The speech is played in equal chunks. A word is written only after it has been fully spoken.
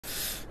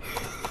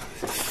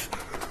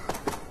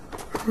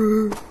What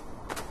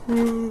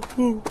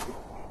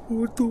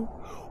the?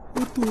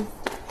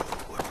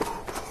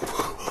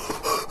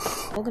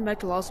 Welcome back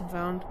to Lost and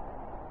Found.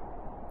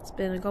 It's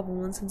been a couple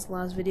months since the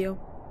last video,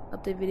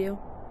 update video.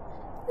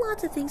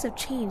 Lots of things have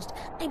changed.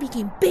 I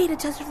became beta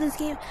tester for this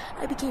game.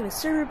 I became a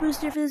server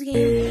booster for this game.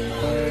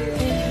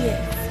 And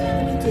yes,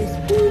 let me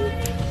just boom.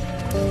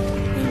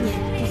 And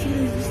yeah, you see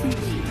this?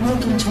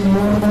 Welcome to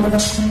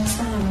Lost and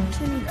Found.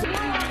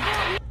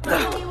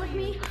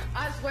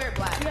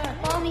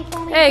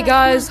 Hey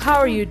guys, how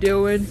are you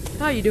doing?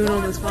 How are you doing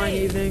on this fine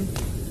evening?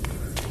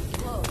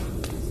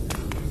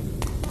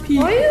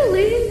 Why are you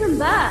leading him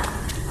back?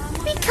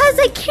 Because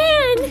I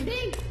can!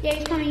 Yeah,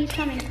 he's coming, he's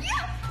coming.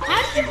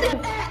 After this, he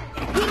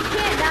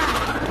can't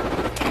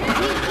die. He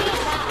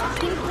can't die.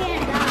 He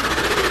can't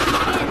die. He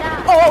can't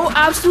die. Oh,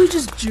 absolutely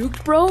just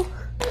juked, bro.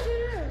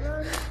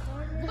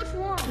 Which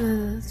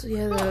one? So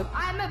yeah, the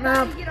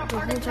map, the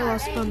whole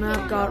Lost and Found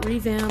map got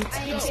revamped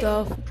and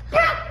stuff.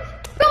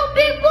 Go,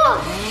 big bull!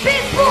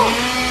 Big bull!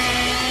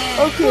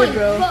 Okay,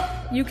 bro.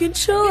 You can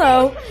chill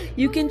out.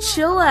 You can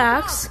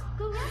chillax.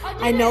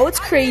 I know it's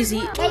crazy.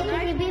 Hey,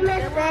 can you be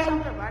my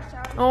friend?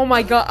 Oh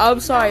my god, I'm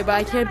sorry, but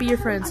I can't be your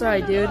friend.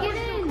 Sorry, dude.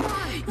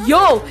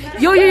 Yo!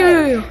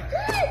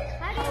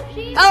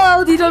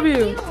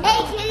 LLDW!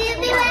 Hey, can you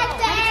be my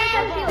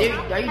friend?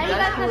 Dude, are you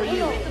Dust? Who are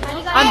you?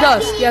 I'm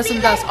Dust. Yes, I'm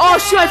Dust. Oh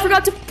shoot, I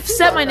forgot to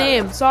set my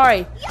name.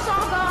 Sorry.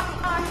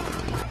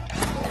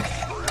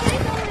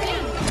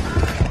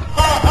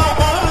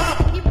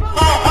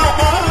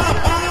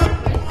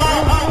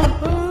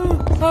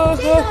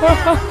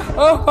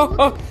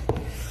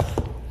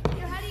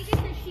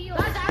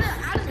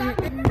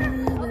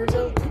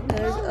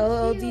 There's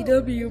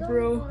LLDW,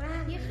 bro.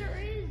 Yes, there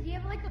is. You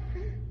have like a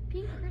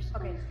pink crystal.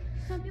 Okay.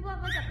 Some people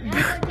have like a pink,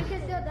 but they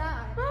can still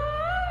die.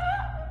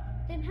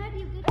 Then how do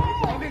you get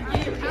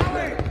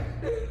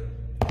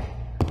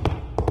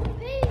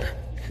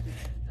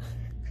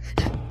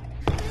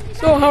this?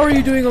 So, how are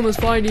you doing on this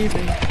fine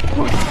evening?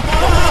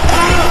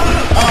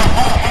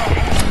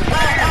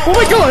 Oh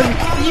my god!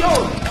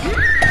 Yo!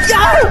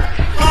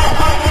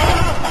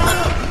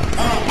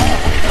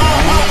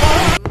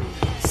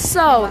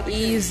 So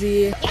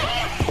easy.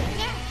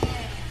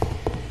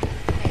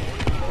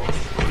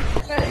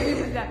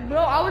 Bro,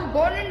 I was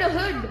born in the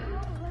hood.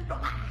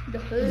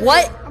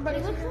 What?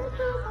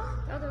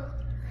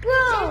 Bro,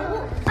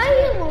 I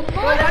am a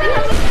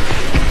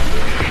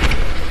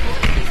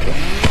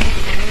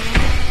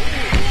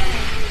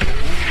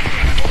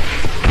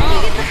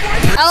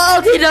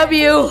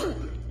LLDW!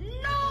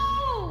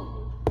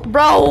 No!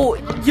 Bro,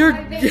 you're...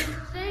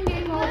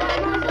 Singing all by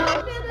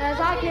myself as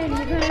I can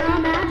even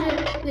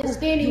imagine this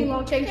skinny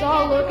won't chase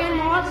all looking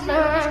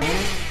monster.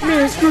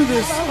 Man, screw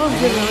this. I'm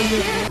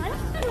getting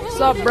What's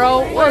up,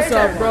 bro? What's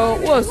up, bro?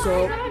 What's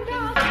up?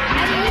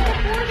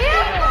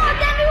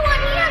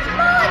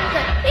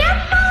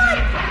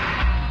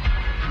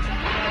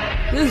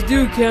 This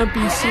dude can't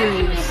be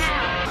serious.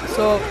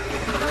 So,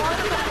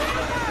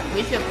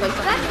 We should play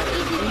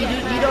something. You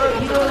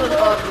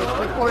don't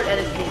record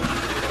editing.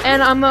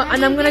 and I'm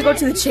gonna go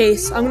to the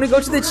chase. I'm gonna go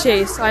to the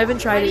chase. I haven't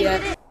tried it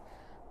yet.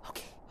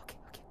 Okay.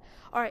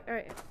 All right.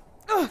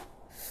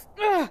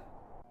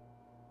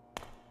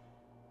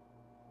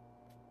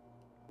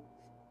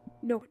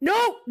 No.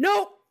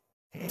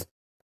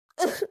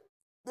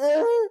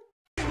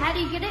 How do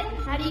you get it?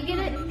 How do you get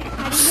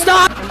it?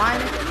 Stop!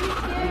 Mine?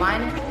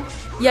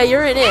 Yeah,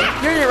 you're in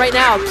it. You're in it right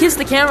now. Kiss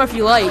the camera if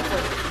you like.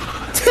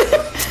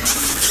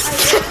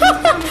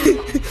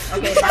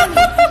 Okay,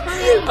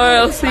 Alright,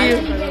 I'll see you.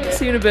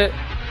 See you in a bit.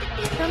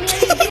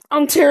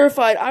 I'm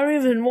terrified. I don't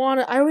even want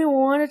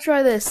to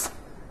try this.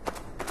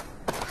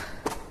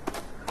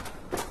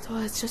 So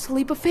it's just a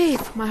leap of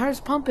faith. My heart's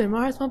pumping,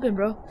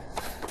 bro.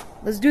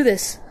 Let's do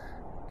this.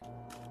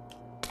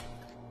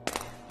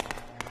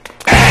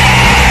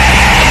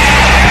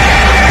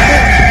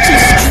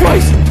 Jesus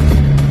Christ!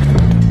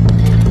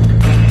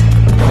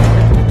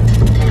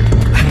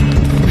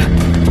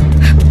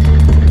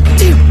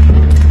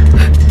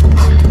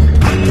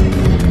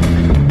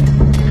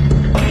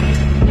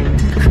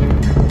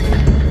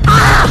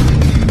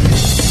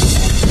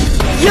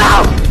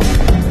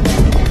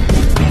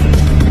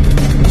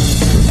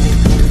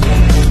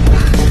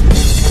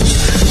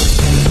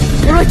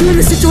 What do I do in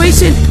this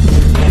situation?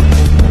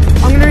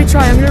 I'm gonna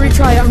retry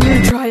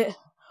it.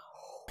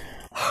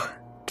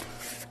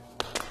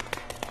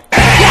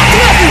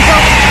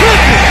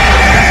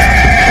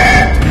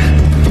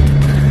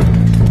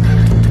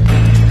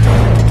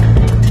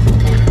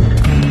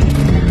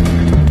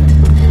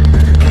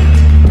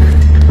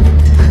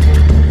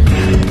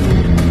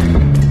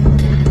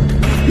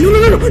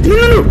 No!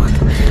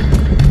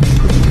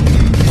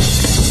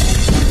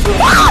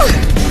 Ah!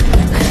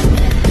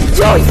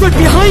 Yo, he's right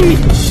behind me!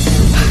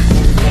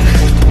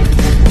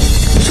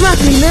 Come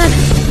after me, man!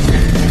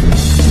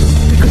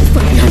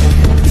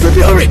 He's right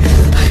behind me!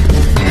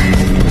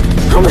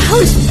 How the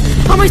hell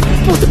how am I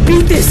supposed to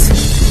beat this?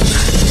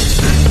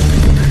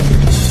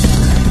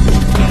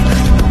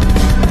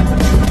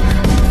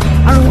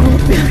 I don't want to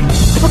look behind.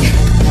 Okay.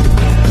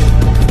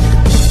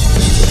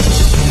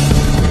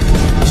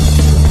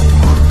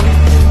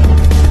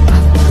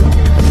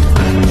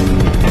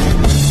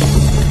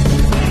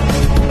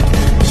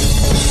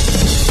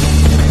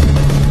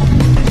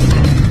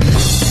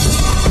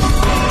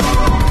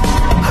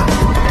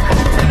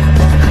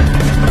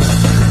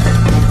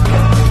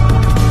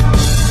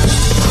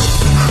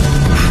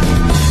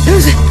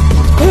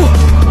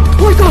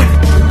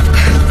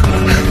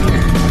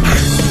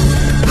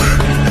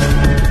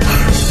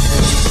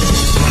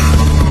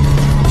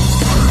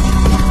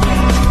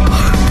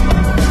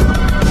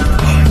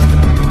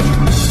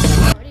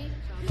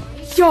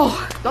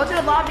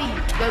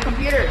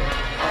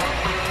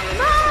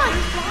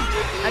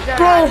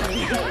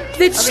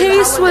 The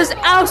chase was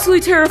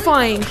absolutely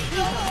terrifying.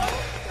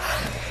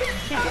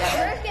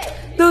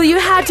 Though you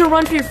had to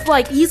run for your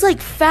flight. He's like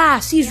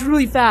fast. He's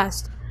really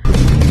fast.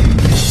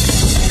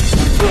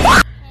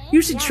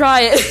 You should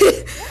try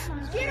it.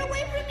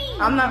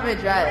 I'm not gonna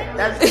try it.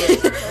 That's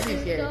it. That'd be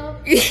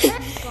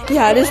scary.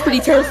 Yeah, it is pretty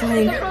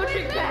terrifying.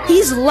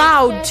 He's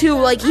loud too.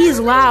 Like he's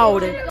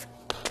loud.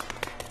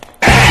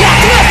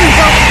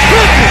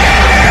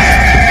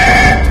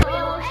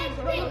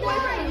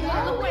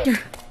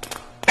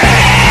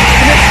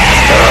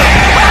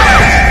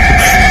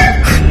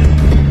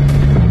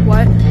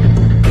 What?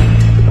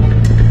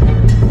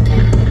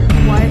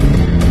 What?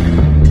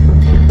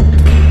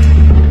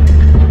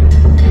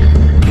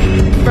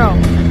 Bro.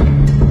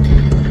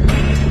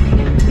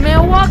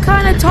 Man, what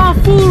kind of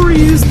tomfoolery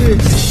is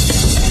this?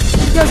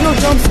 He has no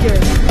jump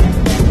scare.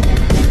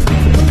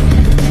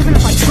 Even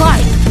if I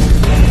tried.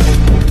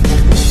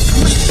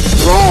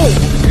 Bro!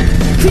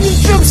 Can you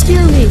jump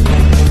scare me?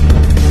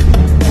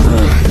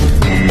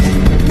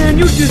 Man,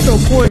 you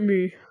disappoint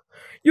me.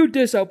 You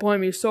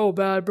disappoint me so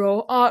bad,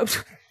 bro.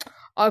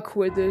 I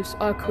quit this.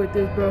 I quit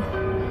this, bro.